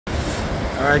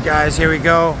Alright guys, here we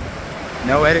go.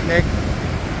 No edit, Nick.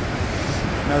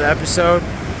 Another episode.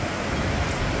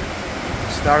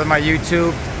 Started my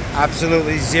YouTube.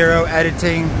 Absolutely zero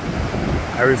editing.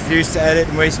 I refuse to edit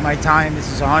and waste my time.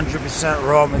 This is 100%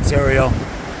 raw material.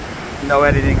 No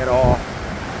editing at all.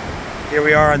 Here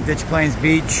we are on Ditch Plains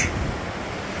Beach.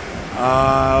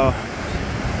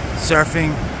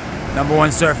 Surfing.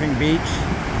 #1 surfing beach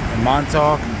in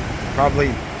Montauk.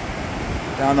 Probably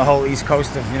down the whole east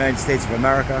coast of the United States of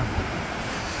America.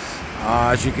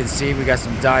 As you can see, we got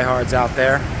some diehards out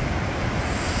there.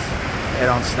 They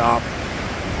don't stop.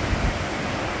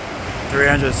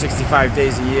 365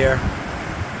 days a year.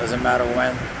 Doesn't matter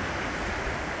when.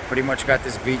 Pretty much got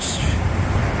this beach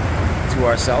to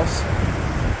ourselves.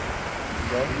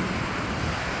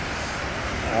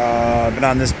 I've been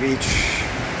on this beach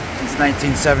since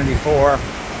 1974.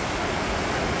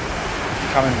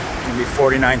 Coming to be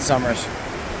 49 summers.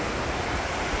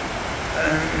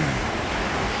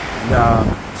 And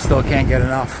still can't get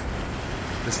enough.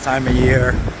 This time of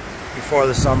year, before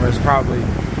the summer, is probably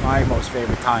my most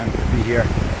favorite time to be here.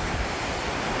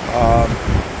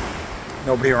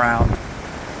 Nobody around.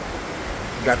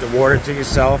 You got the water to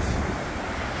yourself.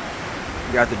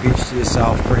 You got the beach to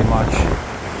yourself, pretty much.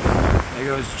 There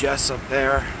goes Jess up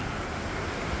there,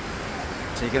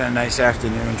 taking a nice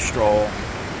afternoon stroll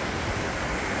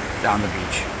down the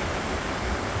beach.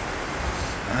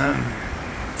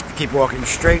 Keep walking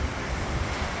straight.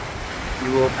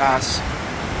 You will pass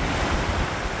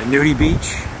the Nudie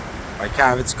Beach by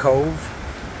Cavit's Cove,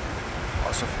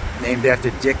 also named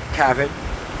after Dick Cavett,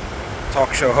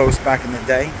 talk show host back in the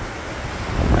day.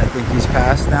 I think he's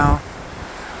passed now.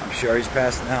 I'm sure he's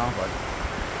passed now, but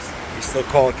we still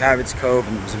call it Cavit's Cove,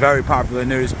 and it was a very popular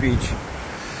nudist beach.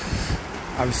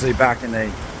 Obviously back in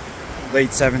the late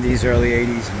 70s, early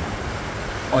 80s,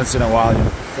 and once in a while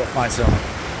you'll still find some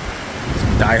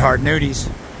die-hard nudies.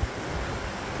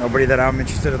 Nobody that I'm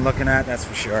interested in looking at, that's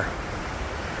for sure.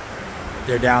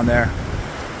 They're down there.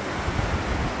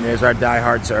 And there's our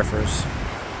die-hard surfers.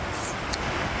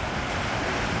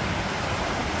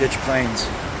 Ditch Plains.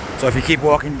 So if you keep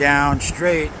walking down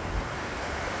straight,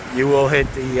 you will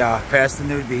hit the, past the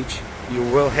nude beach, you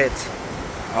will hit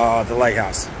the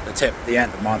lighthouse, the tip, the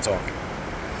end of Montauk.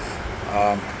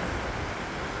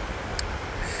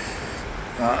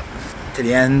 To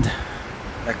the end.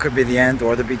 That could be the end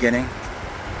or the beginning.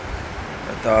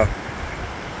 But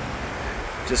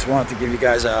just wanted to give you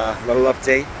guys a little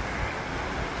update.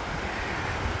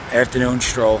 Afternoon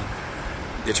stroll,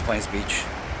 Ditch Plains Beach.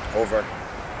 Over.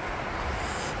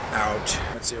 Out.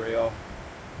 Material.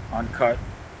 Uncut.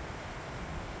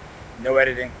 No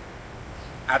editing.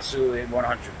 Absolutely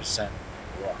 100%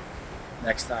 raw.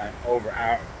 Next time. Over.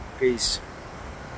 Out. Peace.